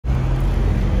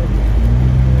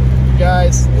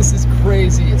guys, this is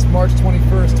crazy. It's March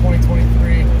 21st,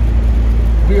 2023.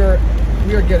 We are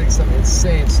getting some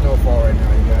insane snowfall right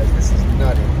now, you guys. This is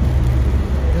nutty.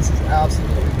 This is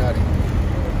absolutely nutty.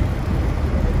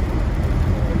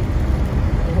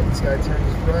 I hope this guy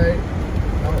turns right.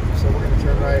 Nope, so we're gonna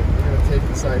turn right. We're gonna take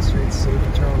the side streets so we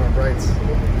can turn on our rights.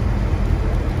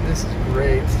 This is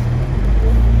great.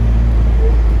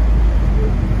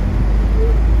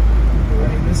 I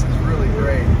mean, this is really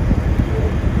great.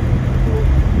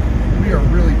 We are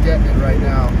really getting it right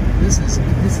now. This is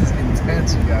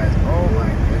intense, you guys. Oh my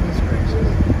goodness gracious.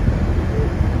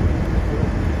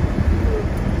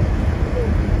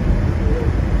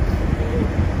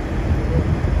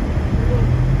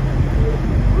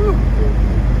 Whew.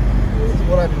 This is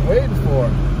what I've been waiting for.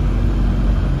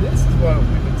 This is what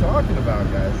we've been talking about,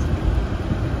 guys.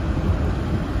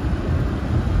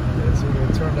 Okay, so we're going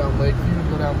to turn down Lakeview,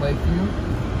 go down Lakeview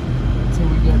until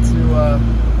we get to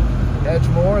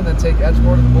Edgemore, and then take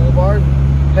Edgemore to the Boulevard.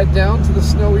 Head down to the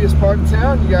snowiest part of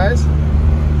town, you guys. And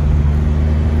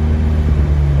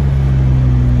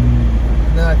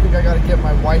then I think I got to get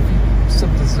my wifey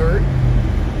some dessert.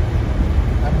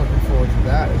 I'm looking forward to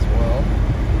that as well.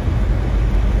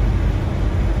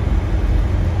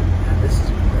 This is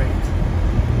great.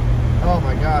 Oh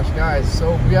my gosh, guys.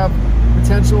 So we have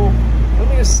potential. Let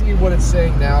me just see what it's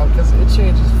saying now, because it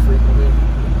changes frequently.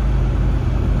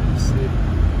 Let me see.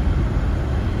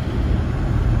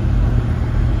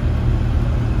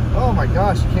 Oh my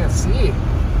gosh, you can't see.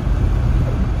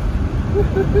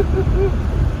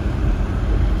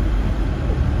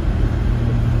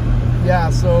 Yeah,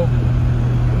 so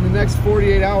in the next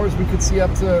 48 hours, we could see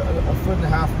up to a foot and a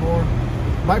half more.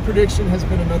 My prediction has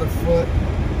been another foot.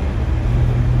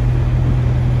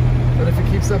 But if it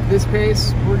keeps up this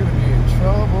pace, we're gonna be in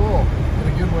trouble in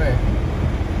a good way.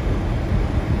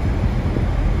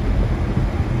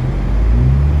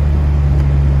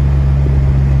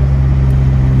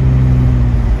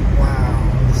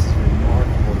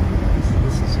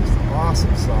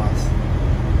 Awesome sauce.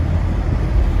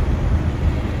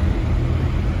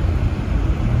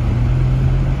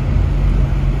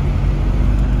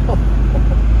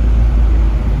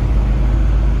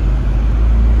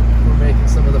 We're making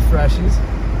some of the freshies.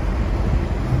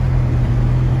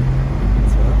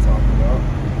 That's what I'm talking about.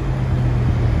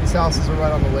 These houses are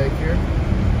right on the lake here.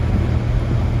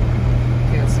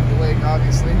 Can't see the lake,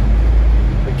 obviously.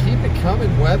 But keep it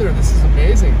coming, weather. This is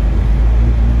amazing.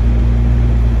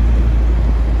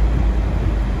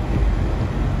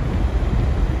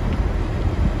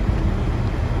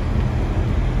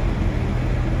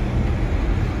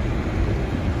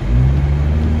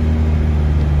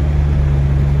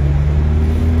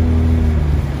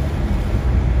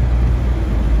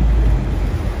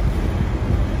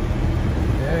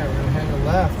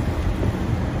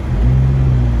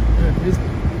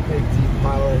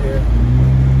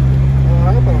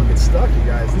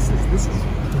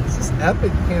 This is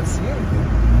epic. You can't see anything.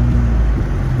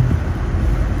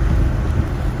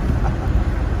 I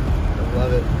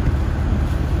love it.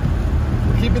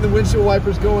 We're keeping the windshield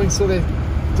wipers going so they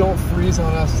don't freeze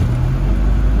on us.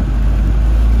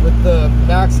 With the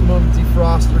maximum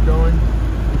defroster going.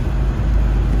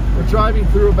 We're driving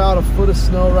through about a foot of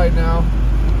snow right now.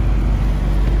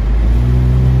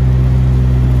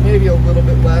 Maybe a little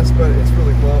bit less, but it's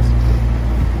really close.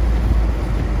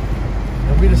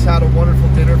 And we just had a wonderful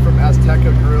dinner from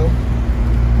Azteca Grill.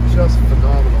 Just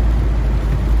phenomenal.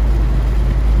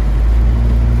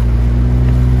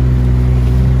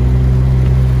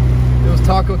 It was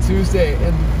Taco Tuesday,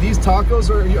 and these tacos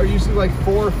are usually like $4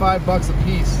 or $5 a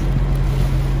piece.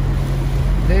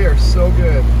 They are so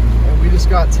good. And we just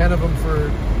got 10 of them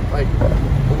for like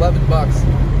 $11.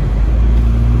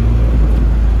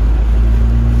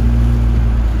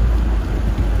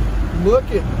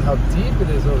 Look at how deep it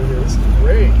is over here. This is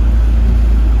great.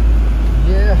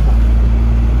 Yeah.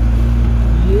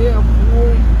 Yeah,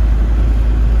 boy.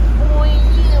 Boy,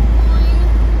 yeah, boy.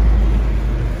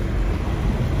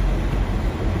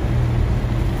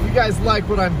 If you guys like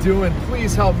what I'm doing,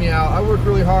 please help me out. I work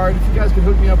really hard. If you guys could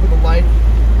hook me up with a like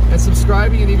and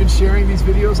subscribing and even sharing these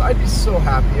videos, I'd be so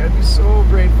happy. I'd be so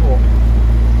grateful.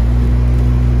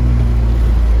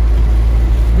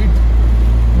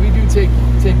 We do take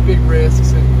big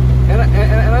risks, and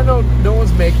I know no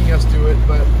one's making us do it,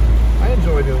 but I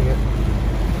enjoy doing it.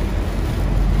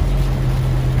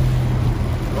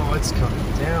 Oh, it's coming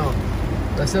down.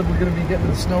 As I said, we're going to be getting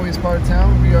to the snowiest part of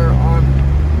town. We are on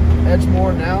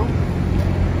Edgemore now.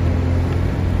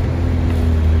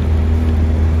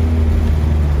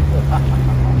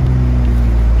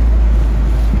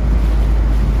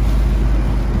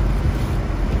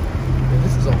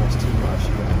 This is almost too much.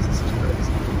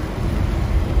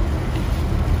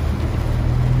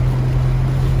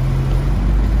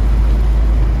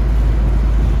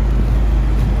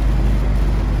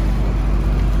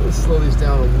 slow these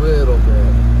down a little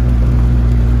bit.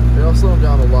 Maybe I'll slow them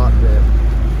down a lot bit.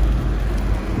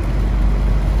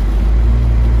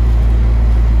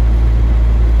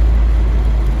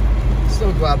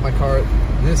 So glad my car,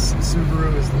 this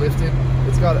Subaru, is lifted.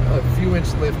 It's got a few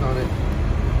inch lift on it,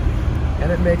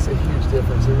 and it makes a huge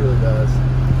difference. It really does.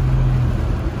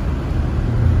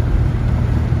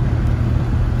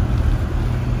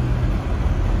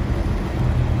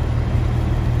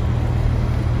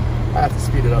 I have to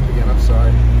speed it up again, I'm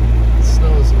sorry. The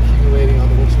snow is accumulating on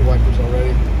the windshield wipers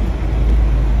already.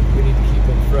 We need to keep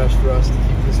them fresh for us to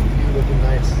keep this view looking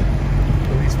nice,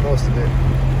 at least most of it.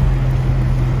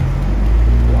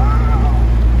 Wow.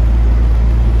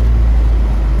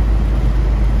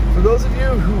 For those of you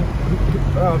who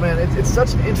oh man, it's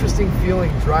such an interesting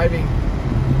feeling driving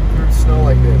through snow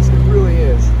like this. It really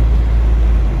is.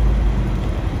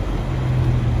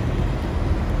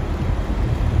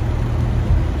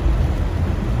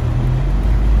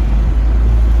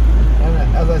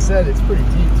 As I said, it's pretty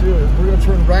deep too. We're going to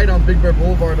turn right on Big Bear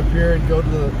Boulevard up here and go to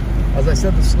the, as I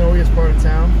said, the snowiest part of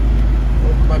town,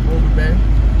 over by Boulder Bay.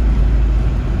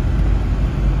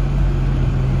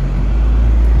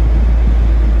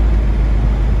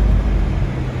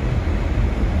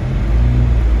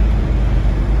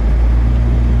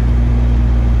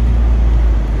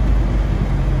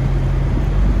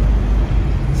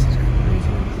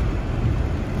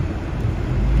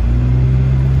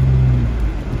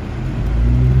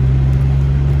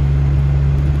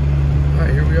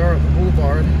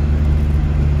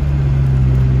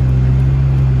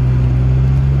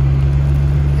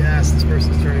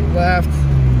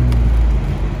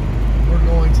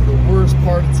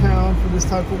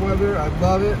 Type of weather. I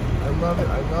love it. I love it.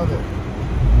 I love it.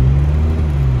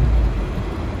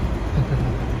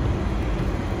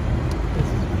 This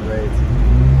is great.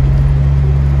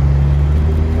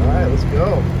 All right, let's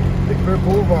go. Big Bear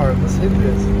Boulevard. Let's hit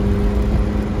this.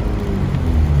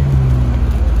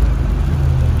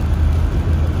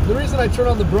 The reason I turn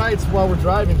on the brights while we're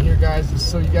driving here, guys, is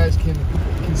so you guys can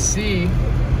see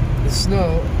the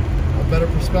snow a better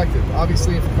perspective.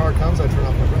 Obviously, if a car comes, I turn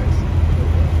off my brights,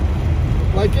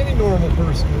 like any normal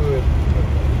person would.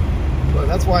 But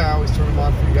that's why I always turn them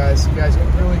on for you guys, so you guys can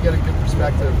really get a good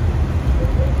perspective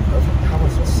of how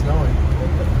much it's snowing.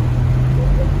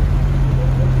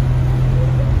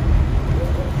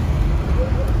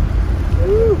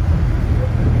 Woo!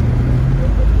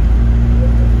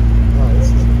 Oh,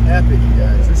 this is epic, you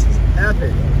guys. This is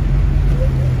epic.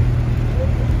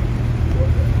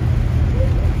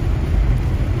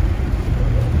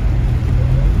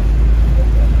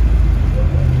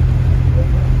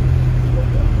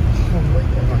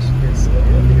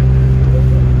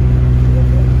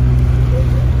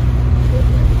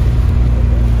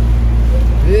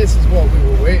 This is what we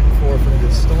were waiting for from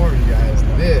this storm, you guys.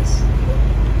 This.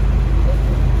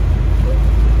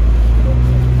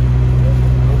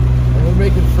 And we're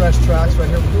making fresh tracks right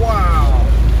here. Wow.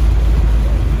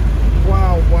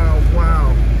 Wow, wow,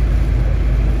 wow.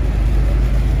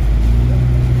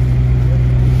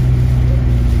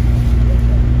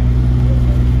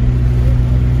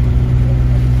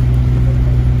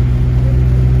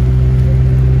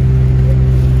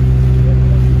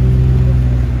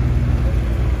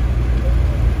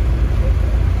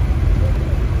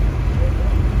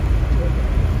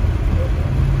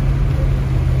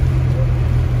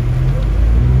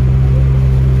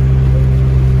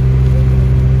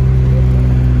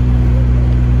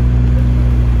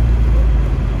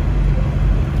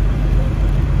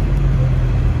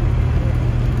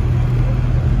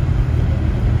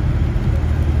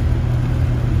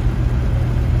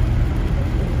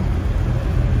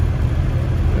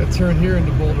 Turn here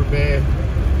into Boulder Bay.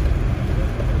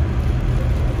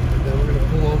 Then we're going to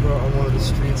pull over on one of the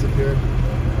streets up here,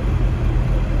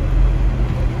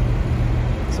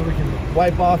 so we can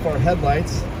wipe off our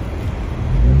headlights.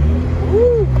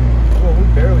 Woo! Oh, we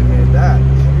barely made that.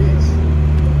 Jeez.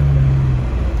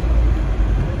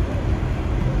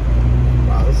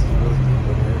 Wow, this is really deep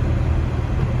in here.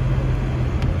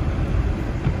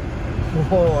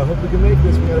 Whoa, I hope we can make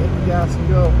this. We gotta hit the gas and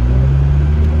go.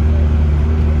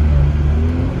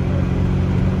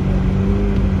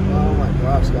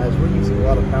 Gosh, guys, we're using a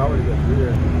lot of power to get through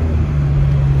here.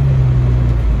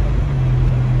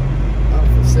 I don't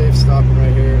feel safe stopping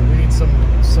right here. We need some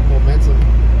momentum.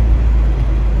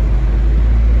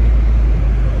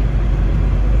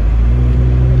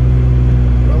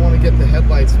 But I want to get the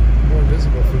headlights more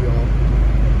visible for y'all.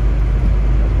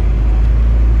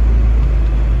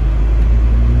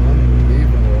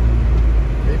 Unbelievable.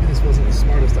 Maybe this wasn't the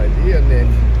smartest idea, Nick.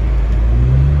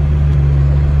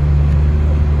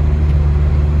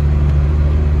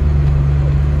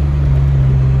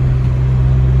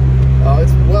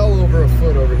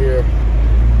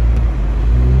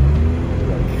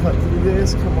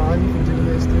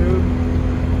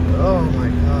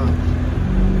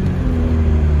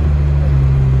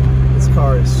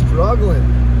 struggling.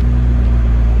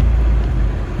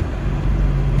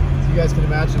 So you guys can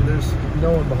imagine there's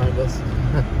no one behind us. So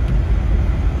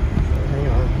hang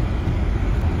on.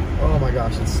 Oh my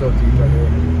gosh, it's so deep right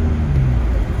here.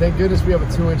 Thank goodness we have a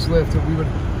 2-inch lift, or we would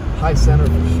high center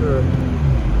for sure.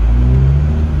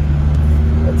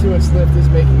 That 2-inch lift is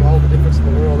making all the difference in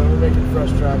the world, and we're making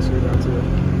fresh tracks here now too.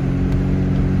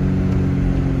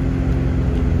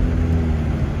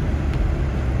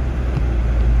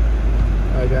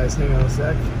 Alright guys, hang on a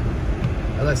sec.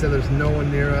 As I said, there's no one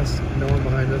near us, no one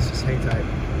behind us, just hang tight.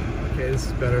 Okay, this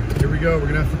is better. Here we go, we're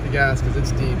gonna have to hit the gas because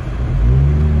it's deep.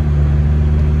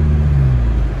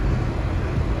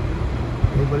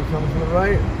 Anybody coming from the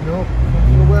right? Nope. Coming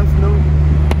from the left? Nope.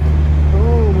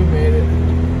 Oh, we made it.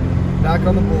 Back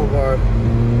on the boulevard.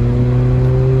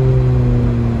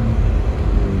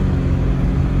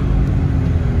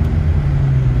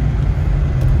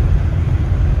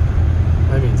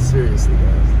 I mean, seriously,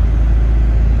 guys.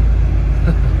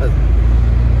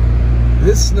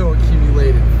 This snow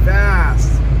accumulated fast.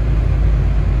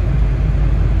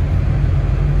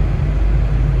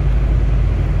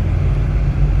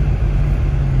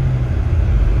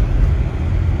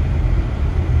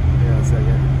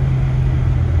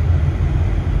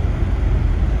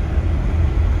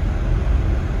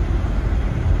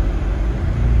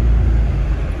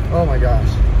 Oh my gosh.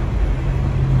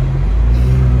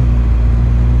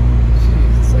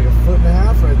 Jeez, it's like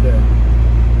 1.5 feet right there.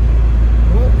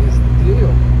 What is the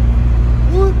deal?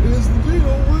 What is the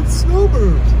deal with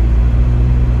snowbirds?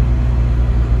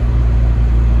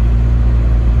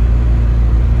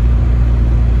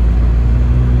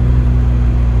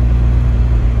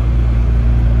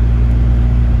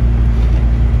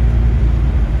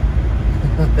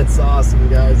 It's awesome,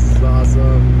 guys. This is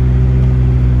awesome.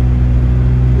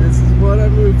 This is what I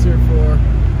moved here for.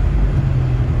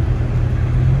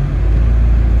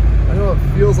 I know it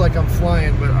feels like I'm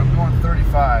flying, but I'm going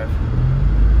 35.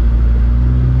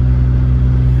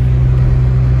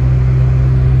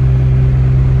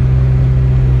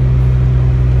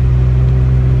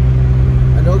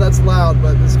 I know that's loud,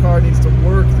 but this car needs to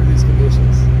work through these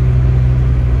conditions.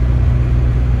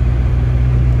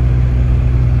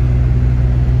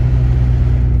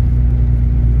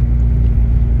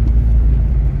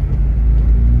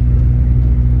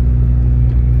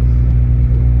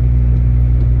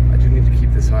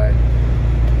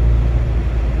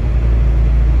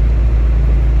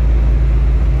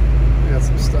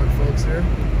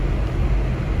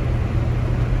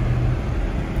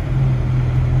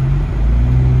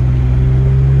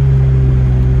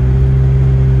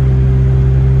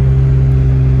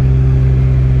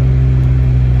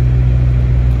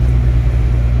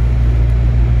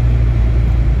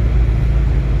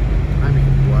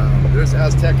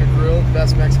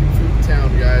 Best Mexican food in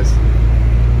town, guys.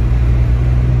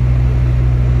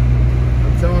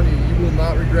 I'm telling you, you will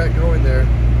not regret going there.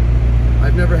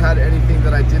 I've never had anything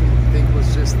that I didn't think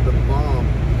was just the bomb.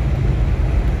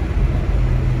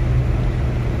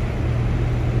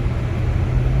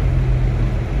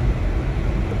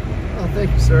 Oh,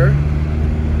 thank you, sir.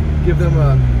 Give them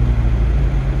a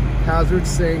hazard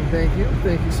saying thank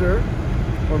you, sir,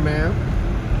 or ma'am.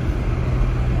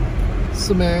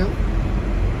 So, ma'am.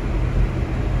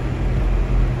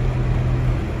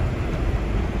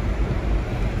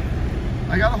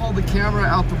 I gotta hold the camera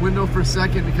out the window for a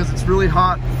second because it's really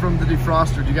hot from the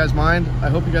defroster. Do you guys mind? I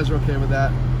hope you guys are okay with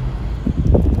that.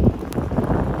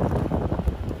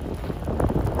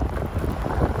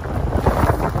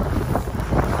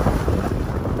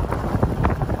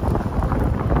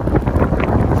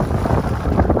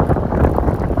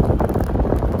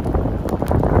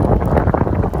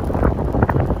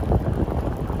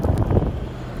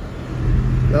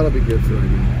 That'll be good for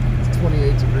you. It's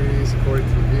 28 degrees according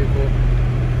to the vehicle.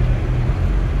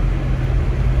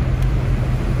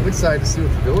 I'm excited to see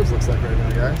what the village looks like right now,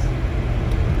 guys.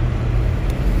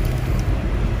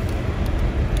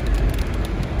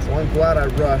 So I'm glad I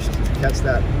rushed to catch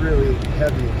that really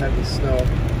heavy snow.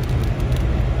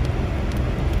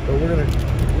 But we're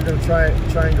gonna try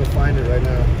and go find it right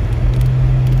now.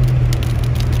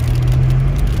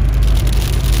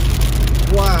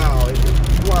 Wow,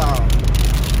 wow.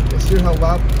 You guys hear how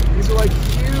loud? These are like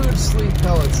huge sleet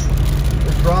pellets.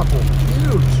 They're droppable,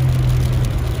 huge.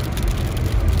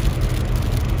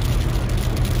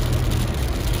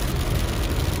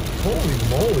 Holy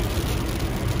moly.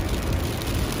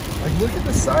 Like, look at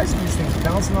the size of these things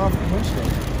bouncing off the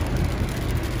windshield.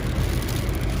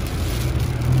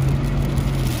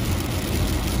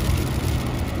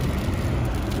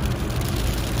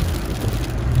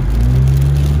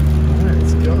 Alright,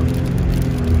 let's go.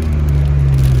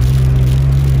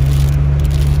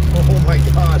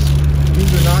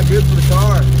 good for the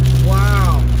car.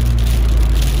 Wow.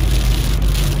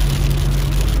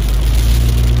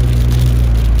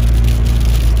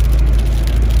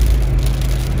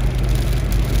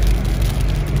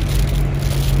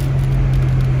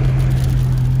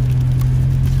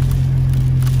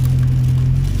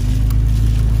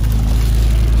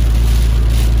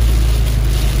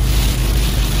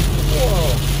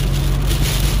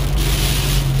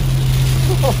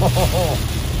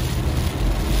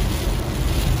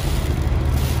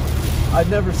 I've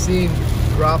never seen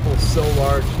grapples so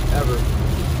large ever.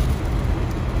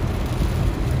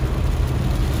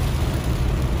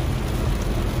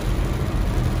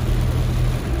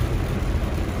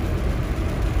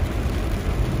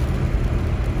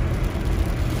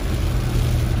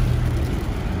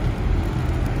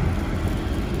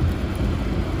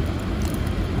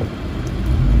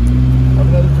 Have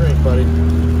another drink, buddy.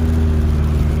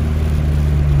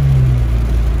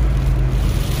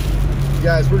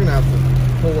 Guys, we're gonna have to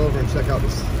pull over and check out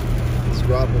this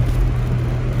grapple.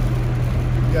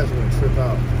 You guys are gonna trip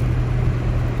out.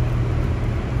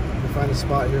 We'll find a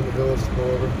spot here in the village to pull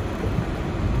over.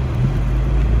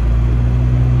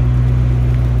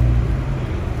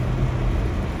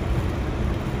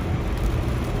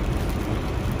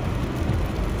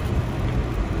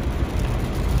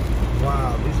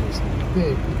 Wow, these are some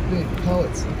big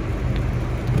pellets.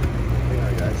 Hang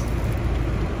on, guys.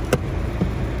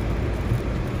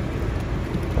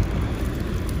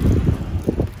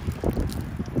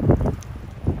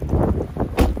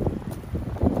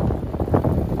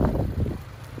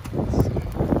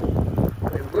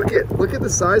 Look at the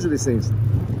size of these things.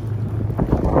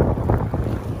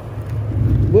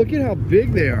 Look at how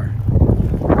big they are.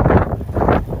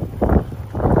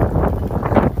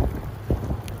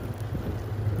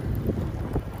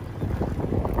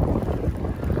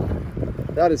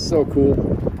 That is so cool.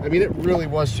 I mean, it really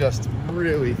was just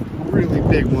really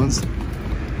big ones.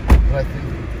 But I think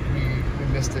we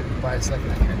missed it by a second.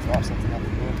 I can't draw something up.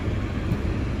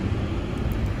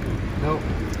 Nope.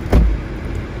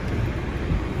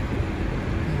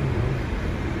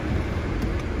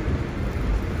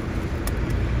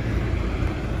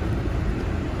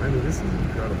 I mean, this is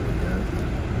incredible, guys.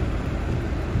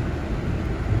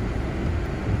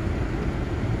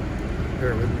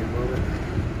 Bear with me a moment.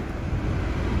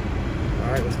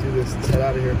 Alright, let's do this. Let's head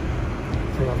out of here.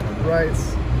 Turn off my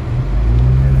brights.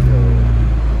 And go.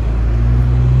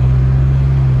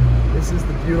 This is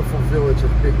the beautiful village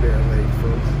of Big Bear Lake,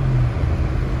 folks.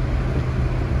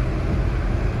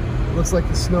 It looks like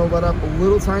the snow let up a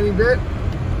little tiny bit,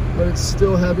 but it's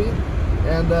still heavy.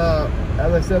 And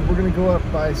as I said, we're going to go up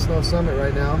by Snow Summit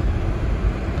right now,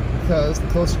 because the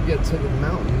closer you get to the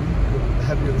mountain, the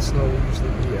heavier the snow will usually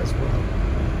be as well.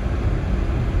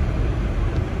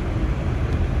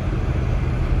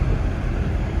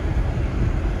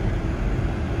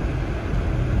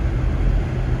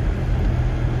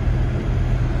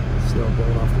 Snow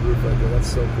blowing off the roof right there. That's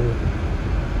so cool.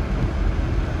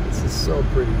 This is so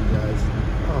pretty, you guys.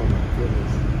 Oh my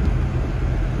goodness.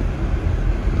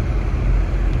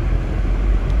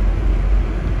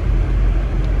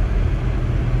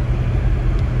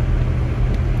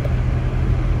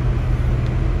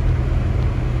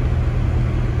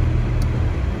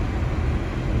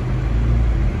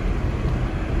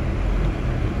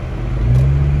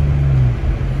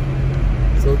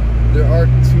 There are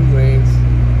 2 lanes.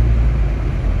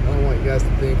 I don't want you guys to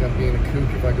think I'm being a kook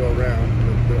if I go around,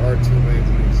 but there are 2 lanes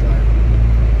on each side.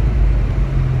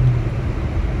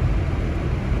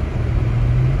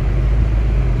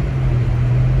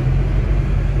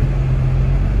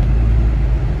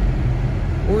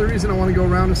 Only reason I want to go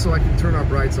around is so I can turn our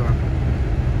brights on.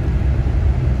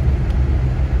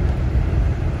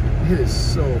 It is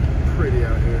so pretty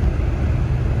out here.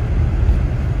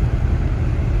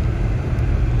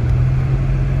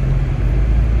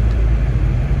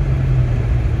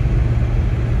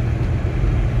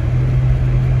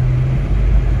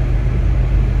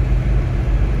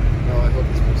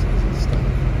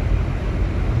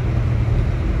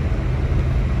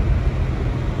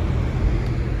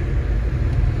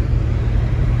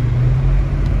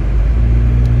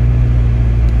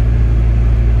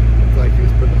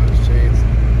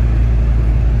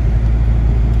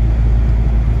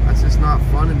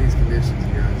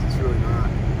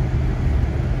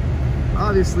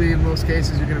 Obviously, in most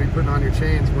cases, you're going to be putting on your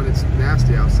chains when it's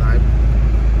nasty outside.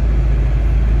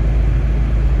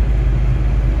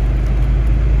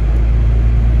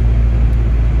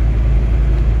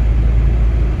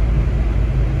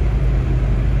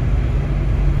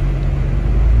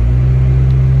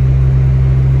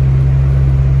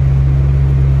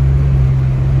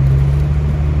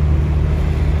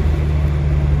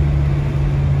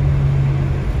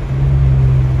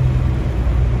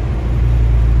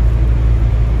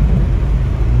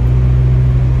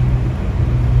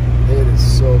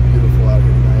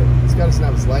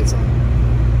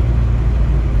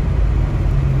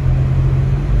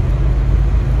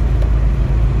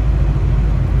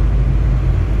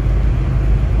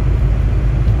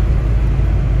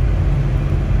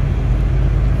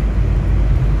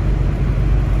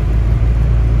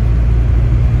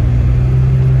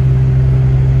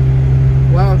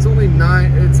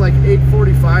 like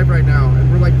 8:45 right now,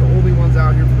 and we're like the only ones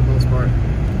out here for the most part.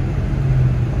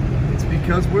 It's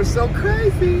because we're so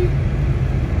crazy.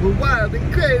 We're wild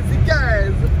and crazy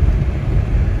guys.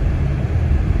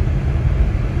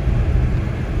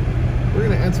 We're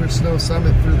gonna enter Snow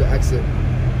Summit through the exit.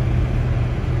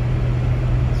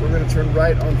 So we're gonna turn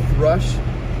right on Thrush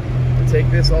and take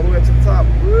this all the way up to the top.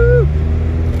 Woo!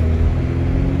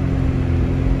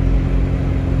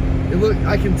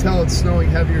 I can tell it's snowing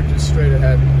heavier just straight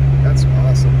ahead. That's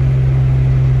awesome.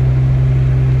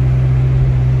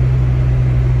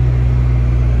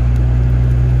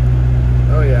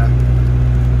 Oh yeah.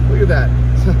 Look at that.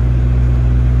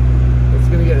 It's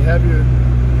gonna get heavier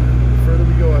the further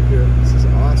we go up here. This is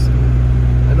awesome.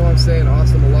 I know I'm saying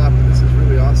awesome a lot, but this is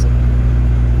really awesome.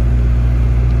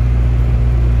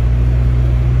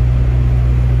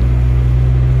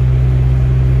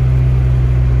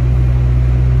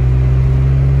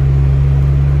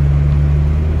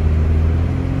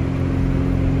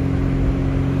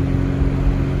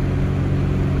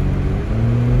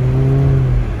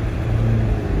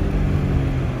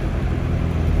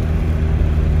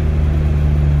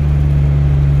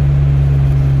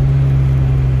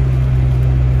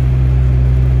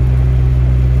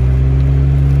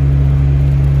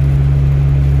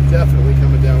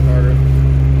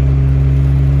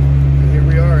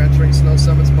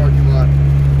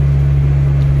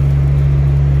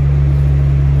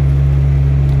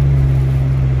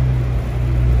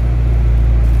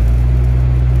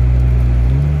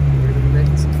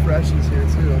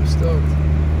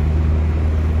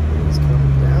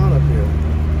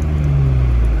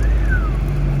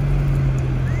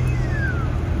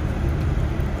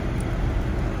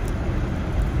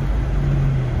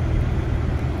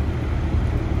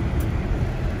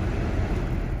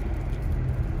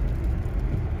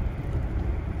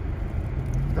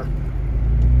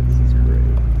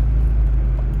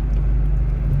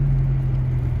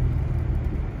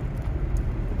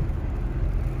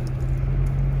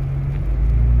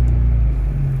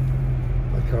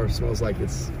 Smells like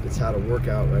it's had a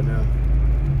workout right now.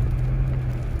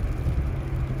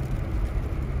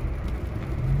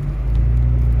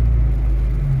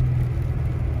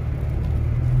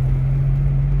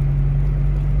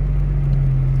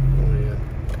 Oh yeah.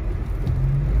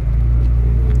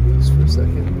 Loose for a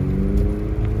second.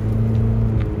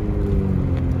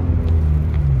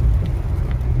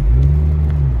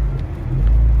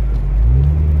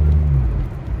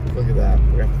 Look at that.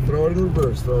 We're gonna have to throw it in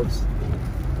reverse, folks.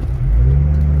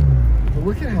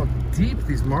 Look at how deep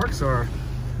these marks are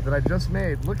that I just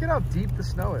made. Look at how deep the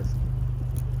snow is.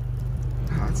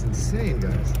 Oh, it's insane,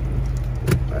 guys.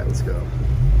 All right, let's go.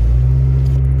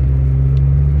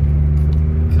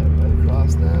 Cut right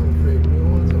across that and create new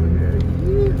ones over here.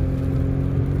 Yeah.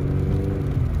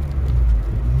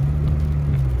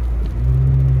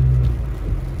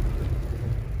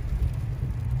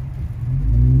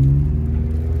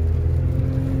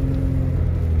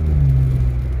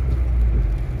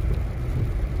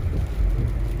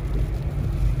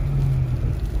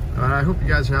 I hope you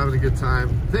guys are having a good time.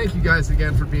 Thank you guys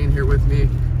again for being here with me,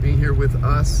 being here with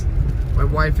us. My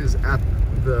wife is at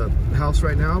the house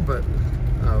right now, but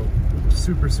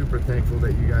super thankful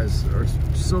that you guys are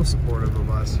so supportive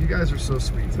of us. You guys are so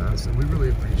sweet to us, and we really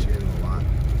appreciate it a lot.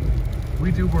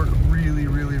 We do work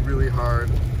really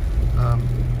hard.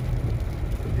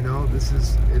 You know,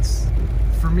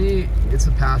 for me, it's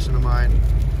a passion of mine.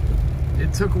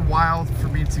 It took a while for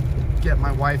me to get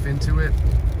my wife into it,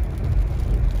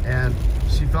 and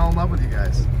she fell in love with you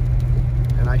guys,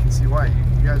 and I can see why.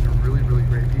 You guys are really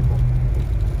great people.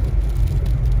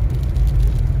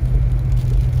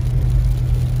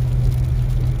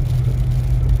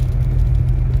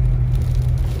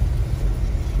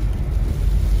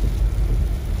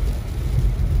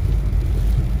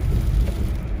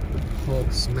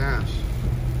 Hulk smash.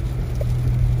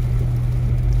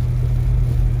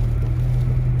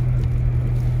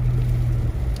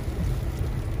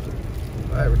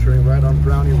 Alright, we're turning right on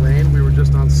Brownie Lane. We were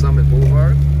just on Summit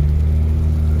Boulevard.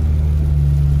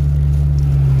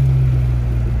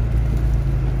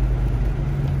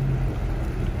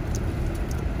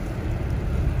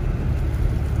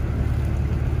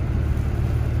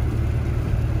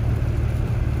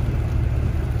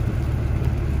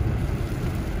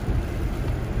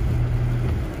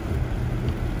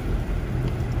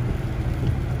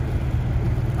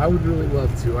 I would really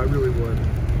love to, I really would.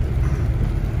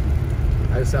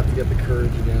 I just have to get the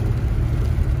courage again.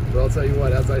 But I'll tell you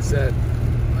what, as I said,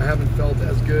 I haven't felt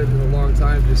as good in a long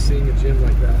time just seeing a gym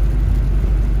like that.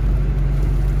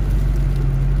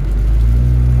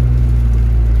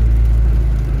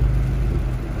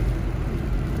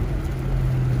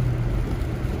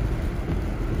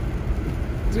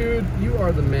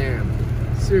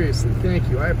 Seriously, thank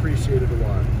you. I appreciate it a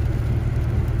lot.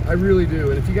 I really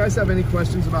do. And if you guys have any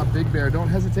questions about Big Bear, don't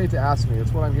hesitate to ask me.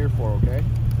 That's what I'm here for, okay?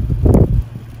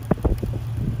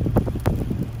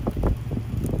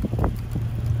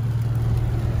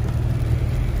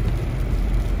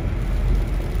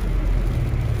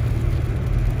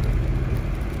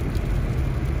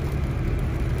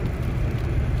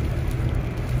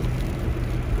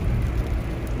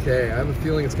 Okay, I have a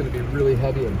feeling it's going to be really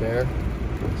heavy at Bear,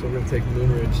 so we're going to take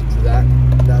Moonridge to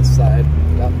that side,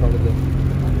 that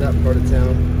part of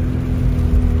town.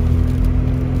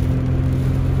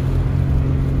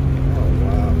 Oh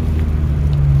wow!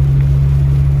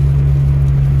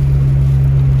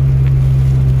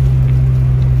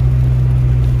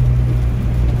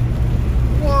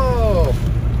 Whoa!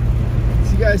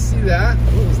 Did you guys see that?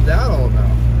 What was that all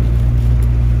about?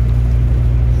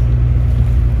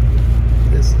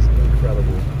 This is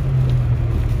incredible.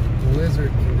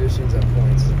 Blizzard conditions at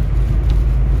points.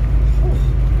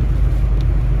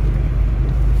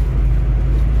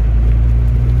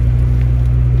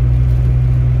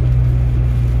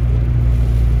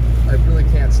 I really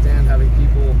can't stand having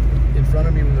people in front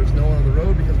of me when there's no one on the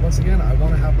road, because once again, I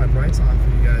want to have my brights on for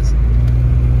you guys.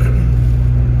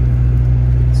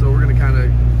 So we're going to kind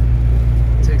of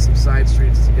take some side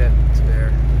streets to get to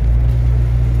there.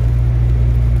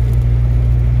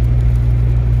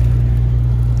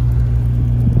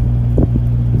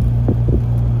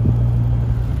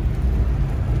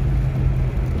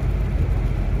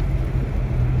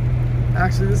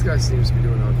 Actually, this guy seems to be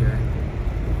doing okay.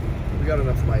 We got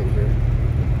enough light here.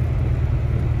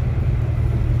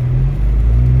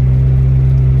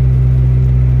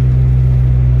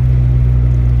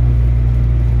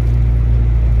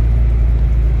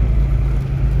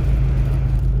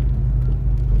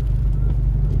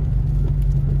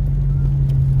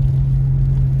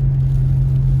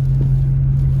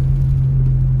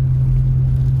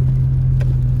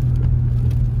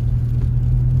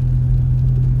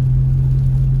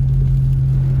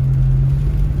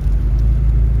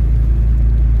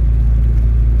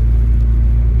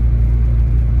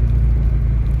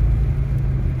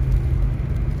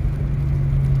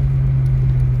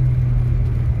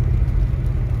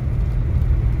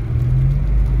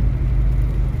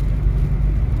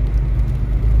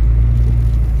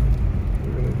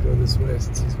 This way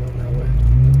since he's going that way.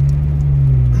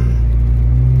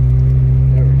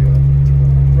 There we go. Turn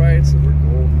on right, so we're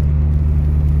golden.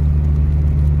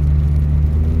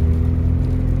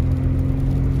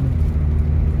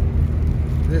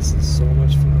 This is so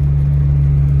much fun.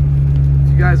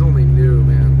 If you guys only knew,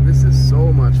 man, this is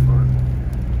so much fun.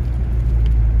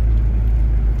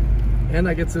 And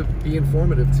I get to be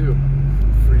informative too,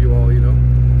 for you all, you know.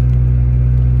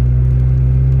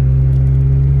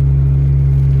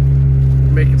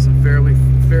 Making some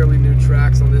fairly new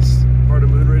tracks on this part of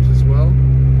Moonridge as well.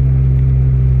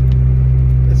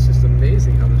 It's just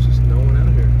amazing how there's just no one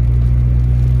out here.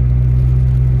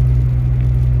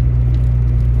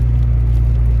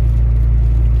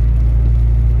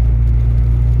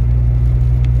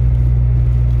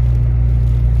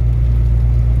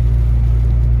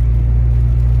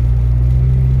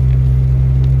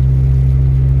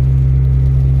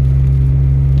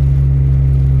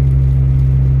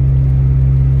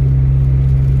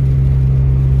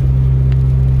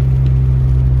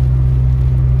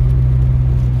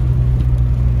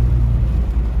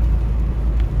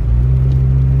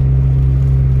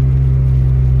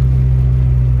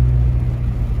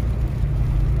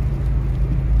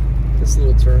 This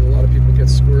little turn, a lot of people get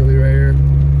squirrely right here.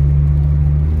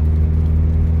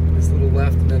 This little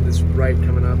left and then this right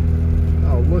coming up.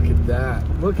 Oh, look at that.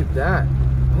 Look at that.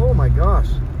 Oh my gosh.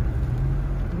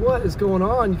 What is going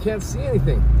on? You can't see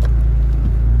anything.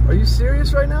 Are you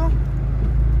serious right now?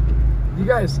 You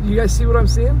guys see what I'm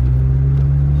seeing?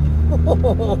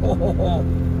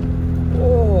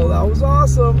 Oh, that was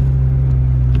awesome.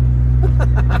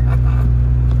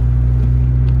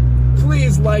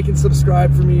 Please like and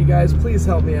subscribe for me, you guys. Please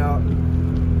help me out.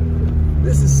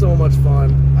 This is so much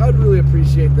fun. I would really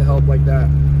appreciate the help like that.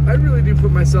 I really do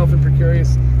put myself in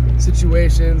precarious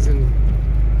situations and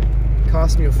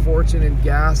cost me a fortune in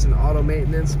gas and auto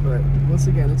maintenance, but once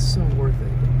again, it's so worth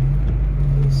it.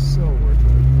 It's so worth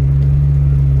it.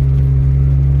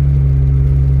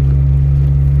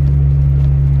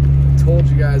 I told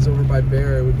you guys over by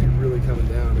Bear it would be really coming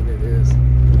down, and it is.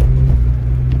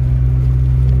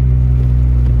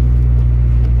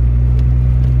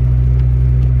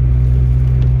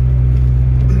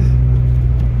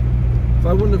 If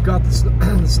I wouldn't have got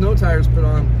the snow tires put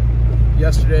on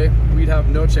yesterday, we'd have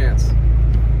no chance.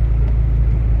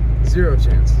 Zero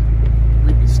chance.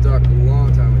 we'd be stuck a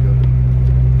long time ago.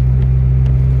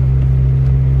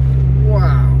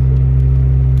 Wow.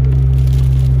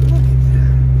 Look at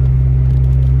that.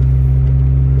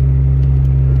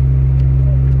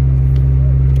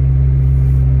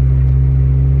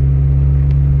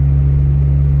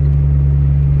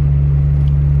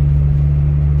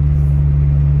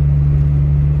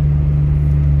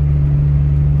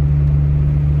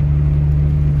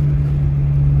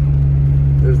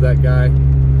 There's that guy.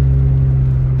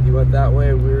 He went that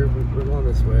way, we're going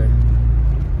this way.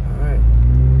 Alright.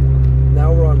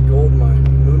 Now we're on Gold Mine.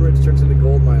 Moon Ridge turns into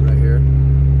Gold Mine right here.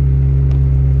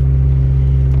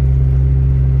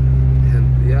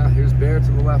 And yeah, here's Bear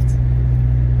to the left.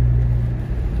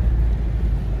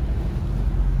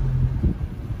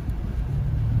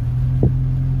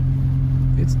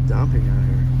 It's dumping out here.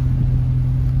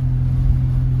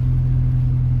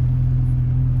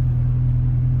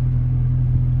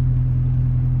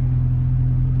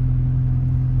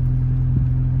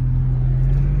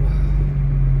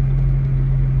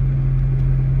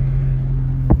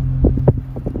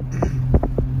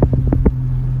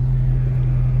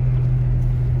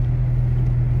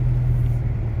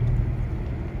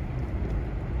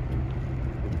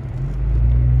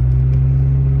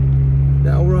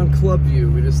 Club View.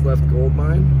 We just left Gold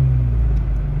Mine.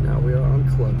 Now we are on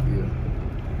Club View.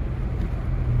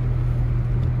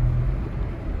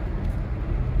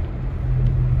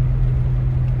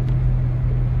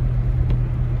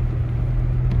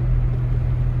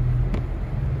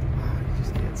 Wow, you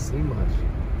just can't see much.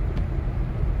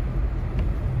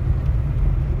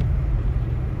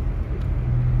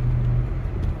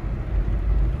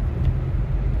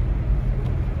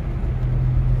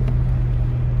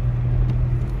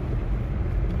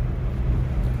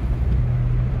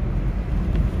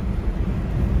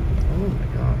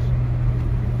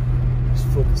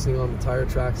 Focusing on the tire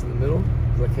tracks in the middle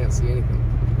because I can't see anything.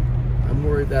 I'm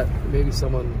worried that maybe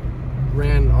someone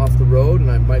ran off the road and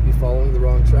I might be following the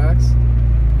wrong tracks.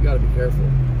 You gotta be careful.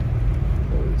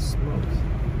 Holy smokes.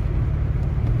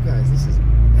 Guys, this is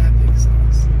epic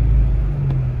sauce.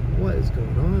 What is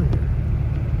going on here?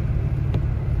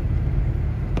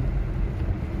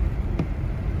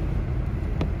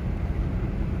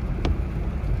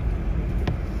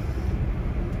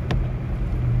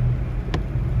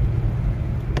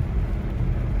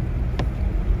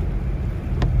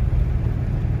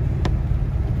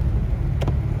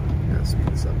 Speed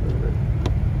this up a little bit.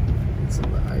 Get some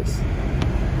of the ice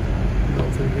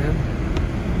melted again.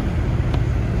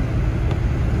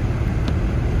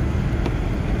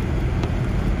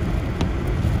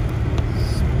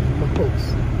 Smokes.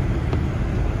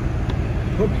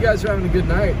 Hope you guys are having a good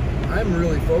night. I'm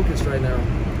really focused right now.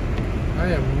 I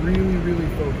am really, really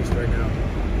focused right now.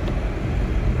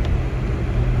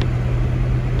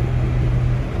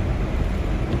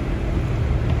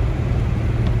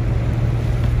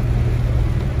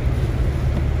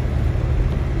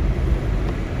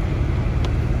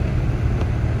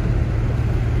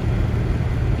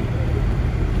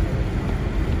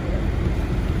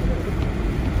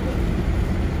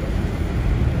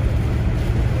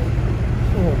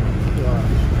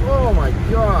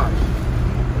 Gosh.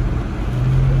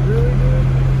 Really, dude?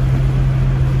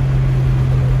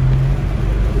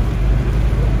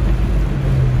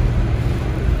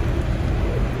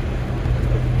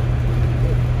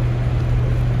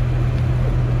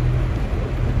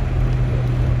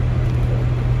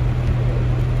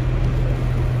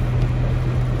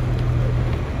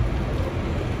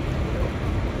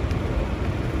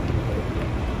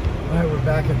 Alright, we're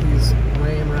back at these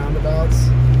lame roundabouts.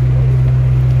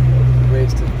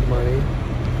 Wasted money.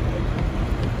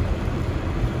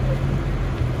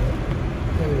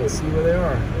 Can't even see where they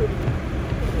are.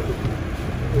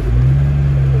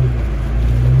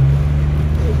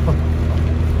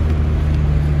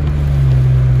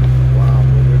 Wow,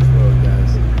 which road,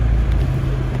 guys?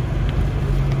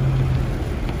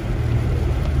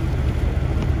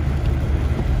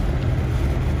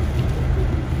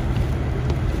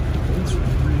 It's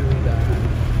really bad.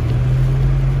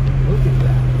 Look at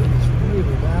that.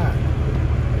 Really bad.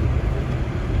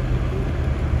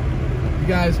 You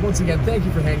guys, once again, thank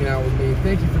you for hanging out with me.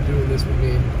 Thank you for doing this with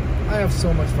me. I have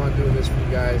so much fun doing this for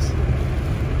you guys.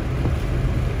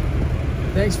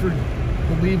 Thanks for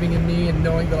believing in me and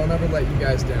knowing that I'll never let you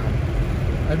guys down.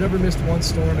 I've never missed one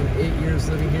storm in 8 years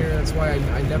living here. That's why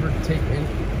I never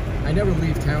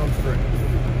leave town for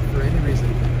any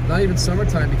reason. Not even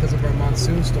summertime because of our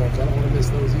monsoon storms. I don't want to miss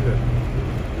those either.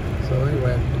 So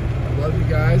anyway, I love you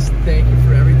guys. Thank you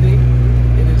for everything.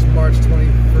 It is March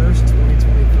 21st,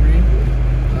 2023.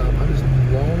 I'm just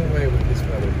blown away with this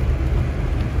weather.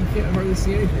 You hardly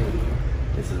see anything.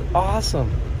 This is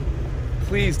awesome.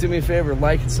 Please do me a favor,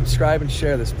 like and subscribe and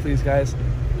share this, please, guys.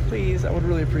 Please, I would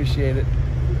really appreciate it.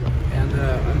 And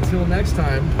until next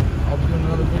time, I'll be doing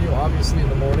another video, obviously, in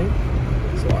the morning.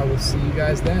 So I will see you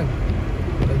guys then.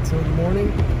 But until the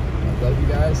morning, I love you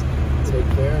guys. Take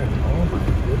care. And oh my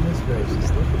goodness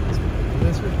gracious, look at this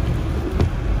misery.